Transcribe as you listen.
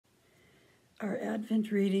Our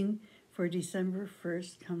Advent reading for December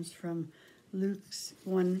 1st comes from Luke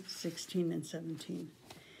 1:16 and 17.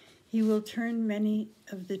 He will turn many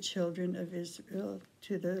of the children of Israel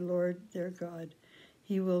to the Lord their God.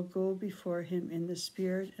 He will go before him in the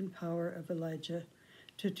spirit and power of Elijah,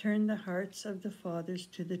 to turn the hearts of the fathers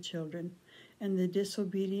to the children, and the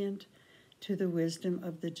disobedient to the wisdom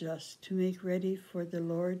of the just, to make ready for the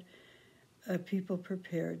Lord a people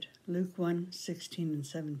prepared. Luke 1:16 and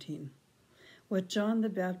 17. What John the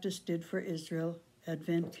Baptist did for Israel,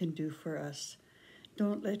 Advent can do for us.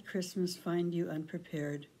 Don't let Christmas find you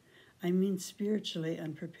unprepared. I mean spiritually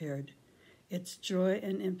unprepared. Its joy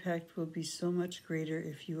and impact will be so much greater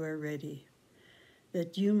if you are ready.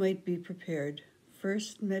 That you might be prepared,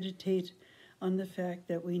 first meditate on the fact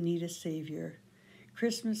that we need a Savior.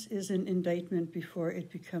 Christmas is an indictment before it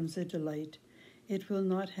becomes a delight. It will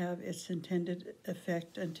not have its intended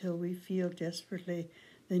effect until we feel desperately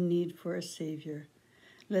the need for a Savior.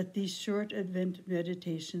 Let these short Advent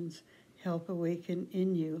meditations help awaken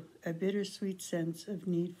in you a bittersweet sense of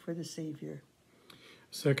need for the Savior.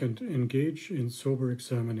 Second, engage in sober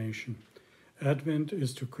examination. Advent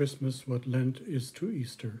is to Christmas what Lent is to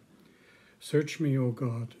Easter. Search me, O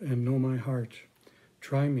God, and know my heart.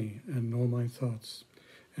 Try me and know my thoughts,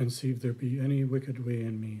 and see if there be any wicked way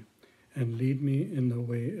in me, and lead me in the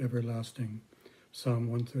way everlasting. Psalm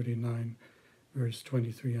 139, verse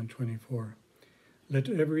 23 and 24. Let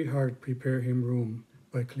every heart prepare him room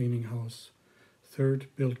by cleaning house. Third,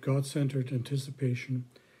 build God-centered anticipation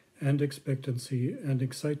and expectancy and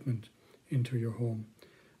excitement into your home,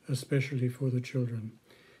 especially for the children.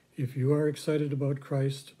 If you are excited about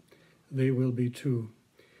Christ, they will be too.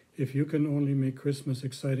 If you can only make Christmas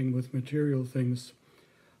exciting with material things,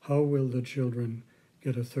 how will the children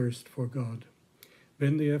get a thirst for God?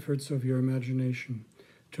 Bend the efforts of your imagination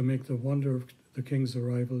to make the wonder of the King's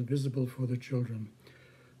arrival visible for the children.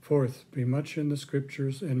 Fourth, be much in the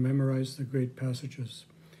Scriptures and memorize the great passages.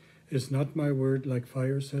 Is not my word like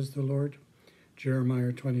fire, says the Lord?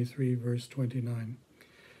 Jeremiah 23, verse 29.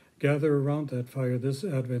 Gather around that fire this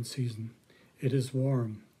Advent season. It is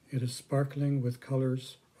warm. It is sparkling with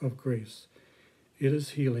colors of grace. It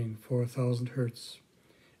is healing for 1,000 hertz.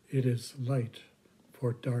 It is light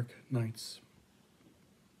for dark nights.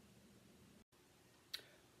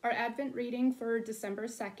 Our Advent reading for December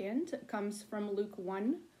 2nd comes from Luke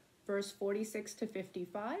 1, verse 46 to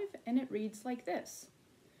 55, and it reads like this.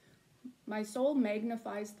 My soul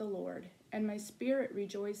magnifies the Lord, and my spirit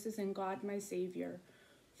rejoices in God my Savior,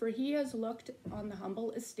 for he has looked on the humble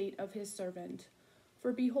estate of his servant.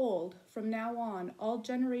 For behold, from now on all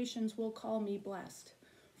generations will call me blessed,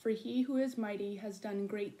 for he who is mighty has done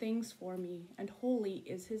great things for me, and holy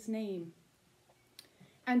is his name.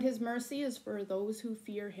 And his mercy is for those who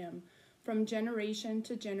fear him, from generation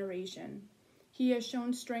to generation. He has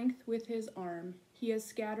shown strength with his arm. He has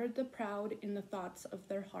scattered the proud in the thoughts of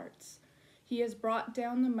their hearts. He has brought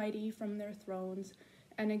down the mighty from their thrones,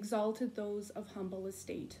 and exalted those of humble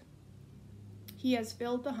estate. He has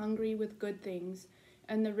filled the hungry with good things,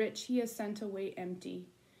 and the rich he has sent away empty.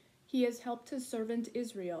 He has helped his servant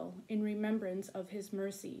Israel in remembrance of his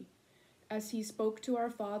mercy, as he spoke to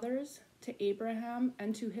our fathers, to Abraham,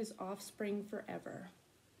 and to his offspring forever.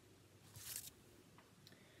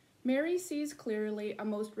 Mary sees clearly a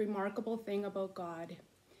most remarkable thing about God.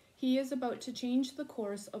 He is about to change the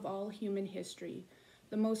course of all human history.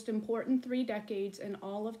 The most important 3 decades in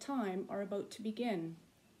all of time are about to begin.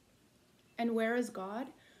 And where is God?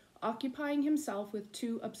 Occupying himself with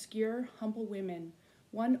 2 obscure, humble women,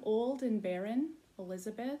 one old and barren,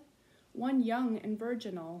 Elizabeth, one young and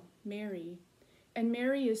virginal, Mary. And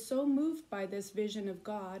Mary is so moved by this vision of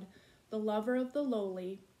God, the lover of the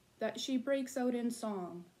lowly, that she breaks out in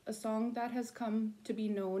song, a song that has come to be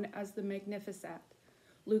known as the Magnificat,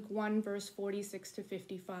 Luke 1, verse 46 to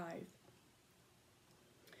 55.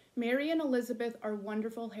 Mary and Elizabeth are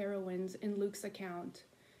wonderful heroines in Luke's account.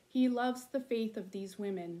 He loves the faith of these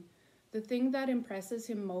women. The thing that impresses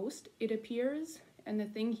him most, it appears, and the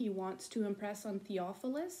thing he wants to impress on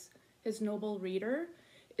Theophilus, his noble reader,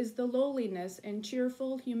 is the lowliness and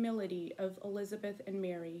cheerful humility of Elizabeth and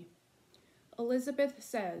Mary. Elizabeth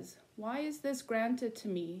says, "Why is this granted to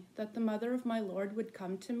me, that the mother of my Lord would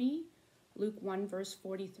come to me?" Luke 1, verse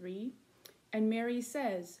 43. And Mary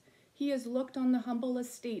says, "He has looked on the humble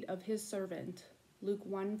estate of his servant." Luke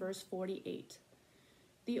 1, verse 48.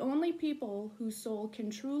 The only people whose soul can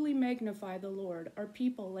truly magnify the Lord are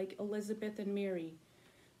people like Elizabeth and Mary,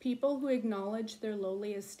 people who acknowledge their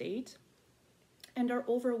lowly estate and are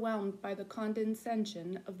overwhelmed by the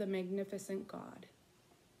condescension of the magnificent God.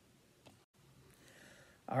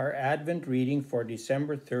 Our Advent reading for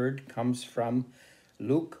December 3rd comes from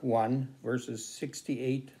Luke 1, verses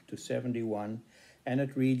 68 to 71, and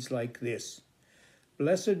it reads like this.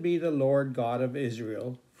 Blessed be the Lord God of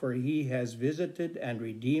Israel, for he has visited and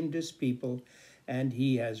redeemed his people, and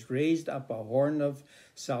he has raised up a horn of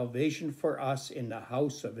salvation for us in the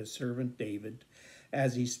house of his servant David,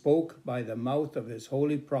 as he spoke by the mouth of his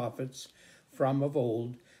holy prophets from of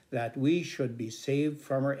old, that we should be saved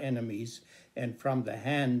from our enemies and from the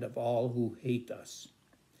hand of all who hate us.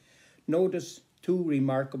 Notice two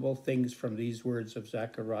remarkable things from these words of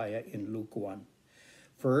Zechariah in Luke 1.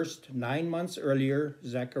 First, 9 months earlier,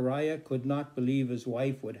 Zechariah could not believe his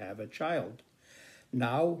wife would have a child.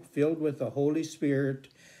 Now, filled with the Holy Spirit,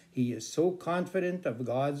 he is so confident of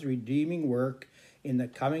God's redeeming work in the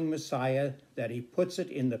coming Messiah that he puts it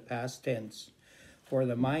in the past tense. For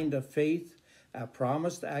the mind of faith, a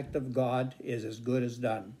promised act of God is as good as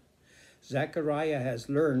done. Zechariah has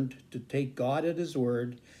learned to take God at his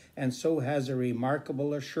word, and so has a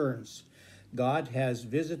remarkable assurance. God has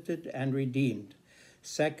visited and redeemed.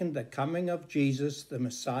 Second, the coming of Jesus, the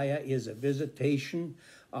Messiah, is a visitation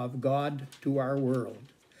of God to our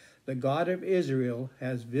world. The God of Israel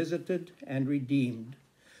has visited and redeemed.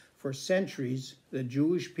 For centuries, the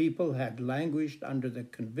Jewish people had languished under the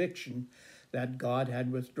conviction that God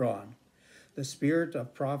had withdrawn. The spirit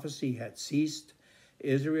of prophecy had ceased.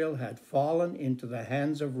 Israel had fallen into the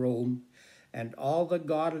hands of Rome, and all the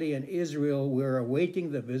godly in Israel were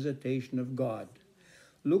awaiting the visitation of God.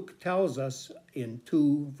 Luke tells us in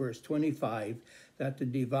 2, verse 25, that the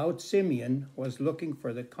devout Simeon was looking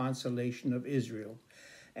for the consolation of Israel.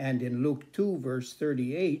 And in Luke 2, verse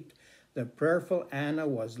 38, the prayerful Anna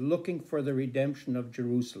was looking for the redemption of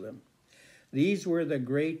Jerusalem. These were the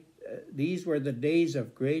days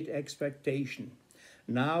of great expectation.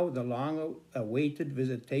 Now the long-awaited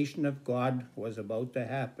visitation of God was about to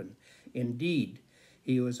happen. Indeed,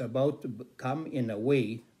 he was about to come in a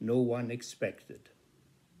way no one expected.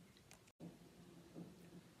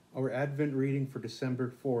 Our Advent reading for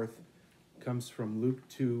December 4th comes from Luke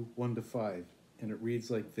 2, 1-5, and it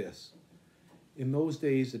reads like this. In those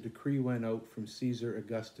days, a decree went out from Caesar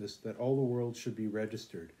Augustus that all the world should be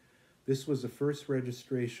registered. This was the first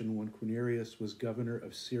registration when Quirinius was governor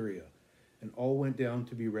of Syria, and all went down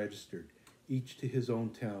to be registered, each to his own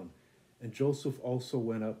town. And Joseph also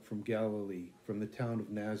went up from Galilee, from the town of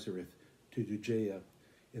Nazareth, to Judea,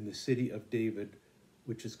 in the city of David,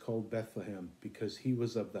 which is called Bethlehem, because he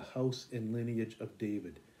was of the house and lineage of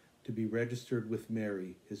David, to be registered with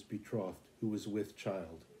Mary, his betrothed, who was with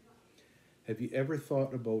child. Have you ever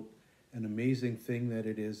thought about an amazing thing that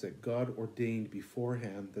it is that God ordained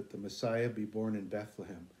beforehand that the Messiah be born in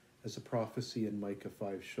Bethlehem, as a prophecy in Micah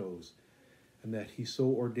 5 shows, and that he so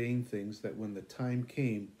ordained things that when the time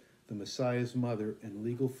came, the Messiah's mother and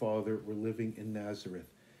legal father were living in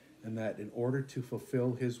Nazareth, and that in order to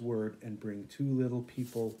fulfill his word and bring two little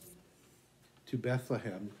people to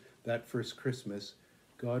Bethlehem that first Christmas,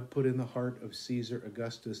 God put in the heart of Caesar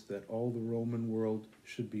Augustus that all the Roman world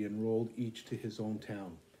should be enrolled each to his own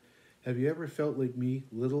town. Have you ever felt like me,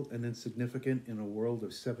 little and insignificant in a world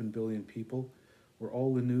of 7 billion people, where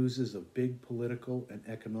all the news is of big political and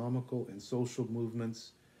economical and social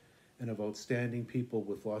movements and of outstanding people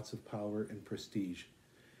with lots of power and prestige?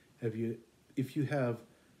 If you have,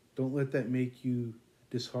 don't let that make you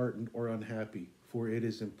disheartened or unhappy, for it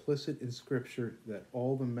is implicit in Scripture that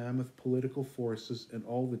all the mammoth political forces and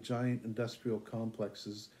all the giant industrial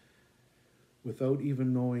complexes, without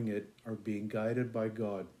even knowing it, are being guided by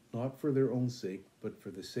God, not for their own sake, but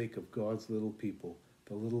for the sake of God's little people,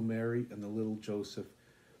 the little Mary and the little Joseph,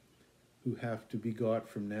 who have to be got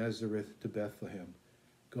from Nazareth to Bethlehem.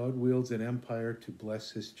 God wields an empire to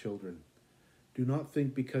bless his children. Do not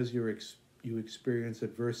think because you experience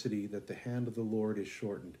adversity that the hand of the Lord is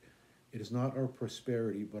shortened. It is not our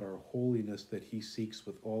prosperity, but our holiness that he seeks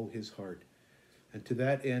with all his heart. And to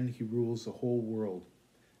that end, he rules the whole world.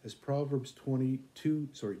 As Proverbs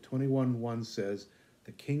 21:1 says,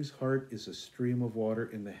 the king's heart is a stream of water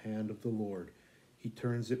in the hand of the Lord. He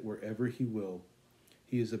turns it wherever he will.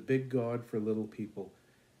 He is a big God for little people,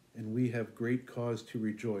 and we have great cause to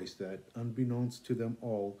rejoice that, unbeknownst to them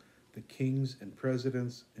all, the kings and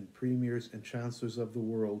presidents and premiers and chancellors of the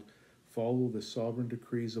world follow the sovereign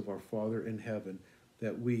decrees of our Father in heaven,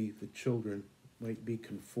 that we, the children, might be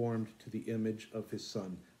conformed to the image of his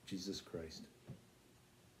Son, Jesus Christ.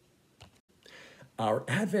 Our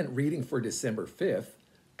Advent reading for December 5th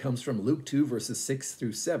comes from Luke 2, verses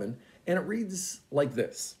 6-7, and it reads like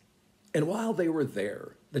this. And while they were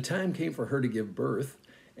there, the time came for her to give birth,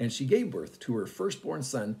 and she gave birth to her firstborn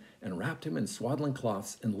son and wrapped him in swaddling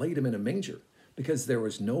cloths and laid him in a manger, because there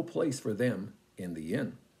was no place for them in the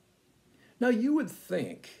inn. Now you would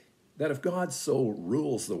think that if God so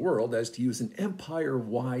rules the world as to use an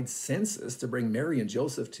empire-wide census to bring Mary and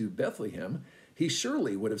Joseph to Bethlehem, he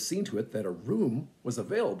surely would have seen to it that a room was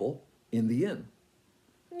available in the inn.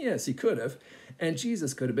 Yes, he could have, and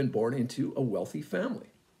Jesus could have been born into a wealthy family.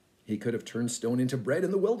 He could have turned stone into bread in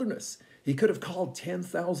the wilderness. He could have called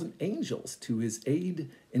 10,000 angels to his aid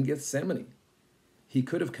in Gethsemane. He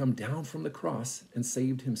could have come down from the cross and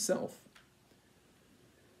saved himself.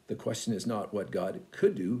 The question is not what God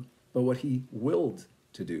could do, but what he willed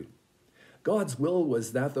to do. God's will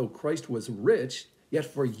was that though Christ was rich, yet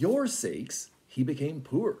for your sakes he became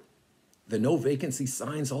poor. The no vacancy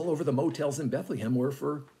signs all over the motels in Bethlehem were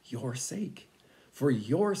for your sake. For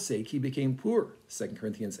your sake he became poor, 2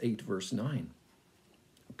 Corinthians 8, verse 9.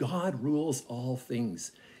 God rules all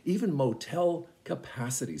things, even motel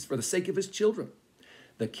capacities, for the sake of his children.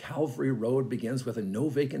 The Calvary Road begins with a no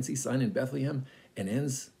vacancy sign in Bethlehem and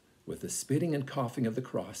ends with the spitting and coughing of the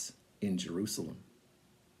cross in Jerusalem.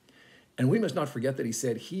 And we must not forget that he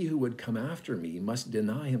said, he who would come after me must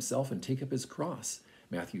deny himself and take up his cross,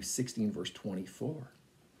 Matthew 16, verse 24.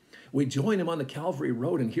 We join him on the Calvary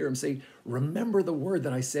Road and hear him say, remember the word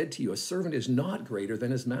that I said to you, a servant is not greater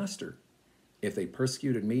than his master. If they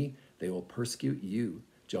persecuted me, they will persecute you,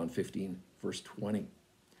 John 15, verse 20.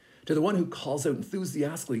 To the one who calls out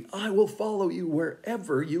enthusiastically, I will follow you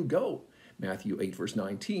wherever you go, Matthew 8, verse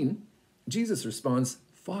 19, Jesus responds,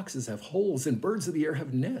 foxes have holes and birds of the air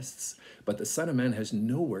have nests, but the Son of Man has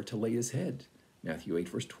nowhere to lay his head, Matthew 8,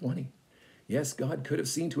 verse 20. Yes, God could have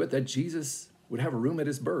seen to it that Jesus would have a room at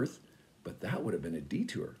his birth, but that would have been a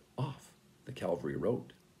detour off the Calvary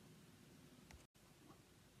Road.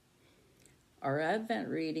 Our Advent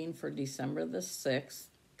reading for December the 6th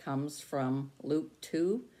comes from Luke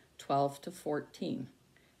 2, 12 to 14,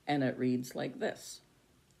 and it reads like this.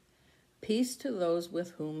 Peace to those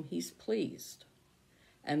with whom he's pleased.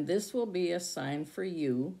 And this will be a sign for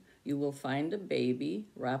you. You will find a baby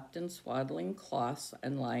wrapped in swaddling cloths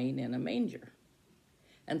and lying in a manger.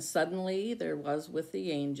 And suddenly there was with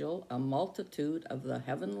the angel a multitude of the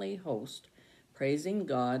heavenly host, praising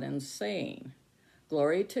God and saying,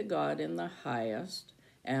 Glory to God in the highest,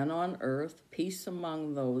 and on earth peace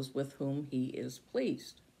among those with whom he is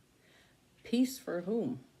pleased. Peace for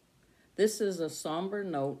whom? This is a somber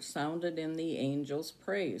note sounded in the angel's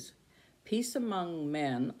praise. Peace among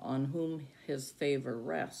men on whom his favor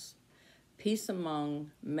rests. Peace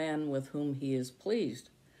among men with whom he is pleased.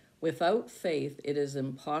 Without faith, it is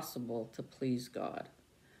impossible to please God.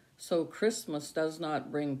 So Christmas does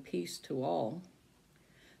not bring peace to all.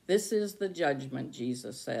 This is the judgment,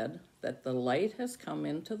 Jesus said, that the light has come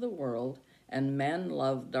into the world, and men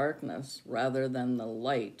love darkness rather than the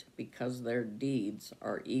light because their deeds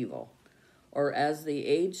are evil. Or as the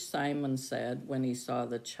aged Simon said when he saw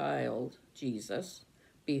the child, Jesus,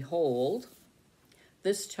 behold,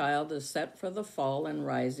 this child is set for the fall and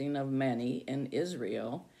rising of many in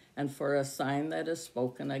Israel, and for a sign that is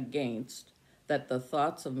spoken against, that the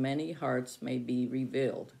thoughts of many hearts may be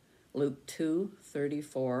revealed. Luke 2,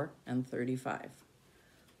 34 and 35.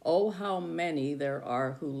 Oh, how many there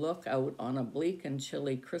are who look out on a bleak and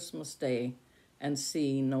chilly Christmas day and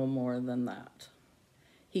see no more than that.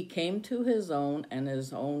 He came to his own, and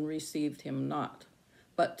his own received him not.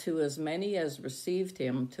 But to as many as received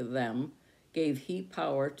him, to them gave he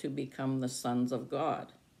power to become the sons of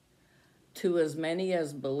God. To as many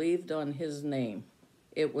as believed on his name.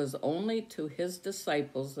 It was only to his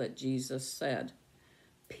disciples that Jesus said,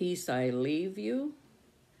 Peace I leave you,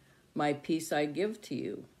 my peace I give to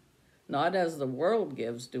you. Not as the world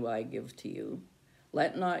gives do I give to you.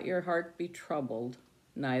 Let not your heart be troubled,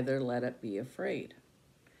 neither let it be afraid.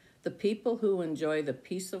 The people who enjoy the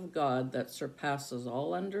peace of God that surpasses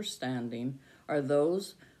all understanding are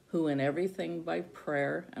those who in everything by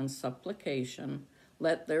prayer and supplication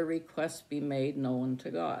let their requests be made known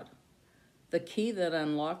to God. The key that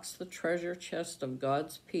unlocks the treasure chest of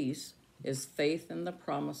God's peace is faith in the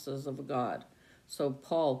promises of God. So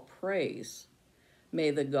Paul prays,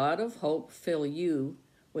 may the God of hope fill you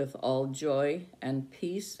with all joy and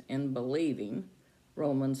peace in believing,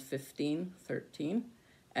 Romans 15:13.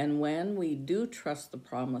 And when we do trust the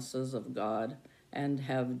promises of God and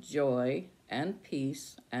have joy and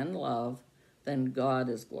peace and love, then God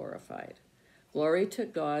is glorified. Glory to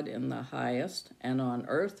God in the highest, and on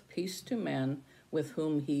earth peace to men with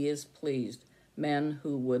whom he is pleased, men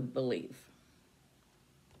who would believe.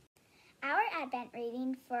 Our Advent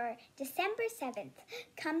reading for December 7th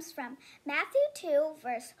comes from Matthew 2,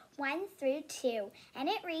 verse 1 through 2, and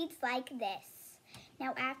it reads like this.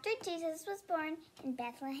 Now after Jesus was born in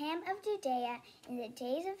Bethlehem of Judea in the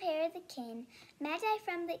days of Herod the king, Magi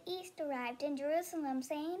from the east arrived in Jerusalem,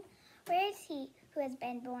 saying, "Where is he who has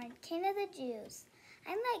been born King of the Jews?"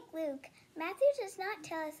 Unlike Luke, Matthew does not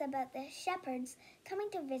tell us about the shepherds coming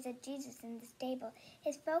to visit Jesus in the stable.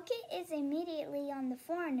 His focus is immediately on the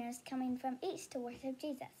foreigners coming from east to worship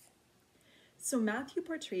Jesus. So Matthew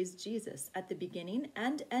portrays Jesus at the beginning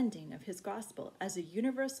and ending of his gospel as a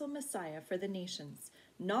universal Messiah for the nations,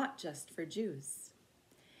 not just for Jews.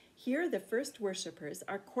 Here, the first worshippers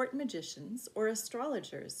are court magicians or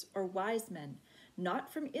astrologers or wise men,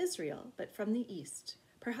 not from Israel, but from the east,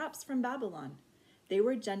 perhaps from Babylon. They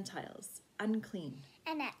were Gentiles, unclean.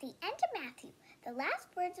 And at the end of Matthew, the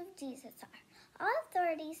last words of Jesus are, "All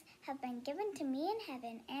authorities have been given to me in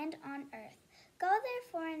heaven and on earth. Go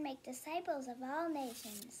therefore and make disciples of all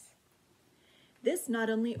nations." This not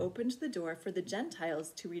only opened the door for the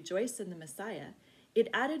Gentiles to rejoice in the Messiah, it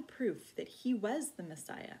added proof that he was the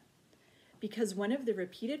Messiah, because one of the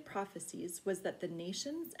repeated prophecies was that the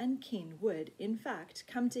nations and king would, in fact,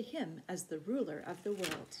 come to him as the ruler of the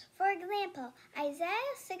world. For example,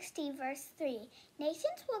 Isaiah 60 verse 3,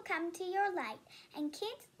 "Nations will come to your light, and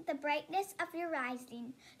kings the brightness of your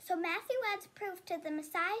rising." So Matthew adds proof to the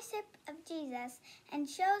messiahship of Jesus and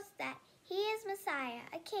shows that he is Messiah,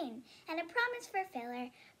 a king, and a promise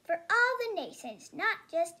fulfiller for all the nations, not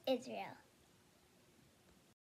just Israel.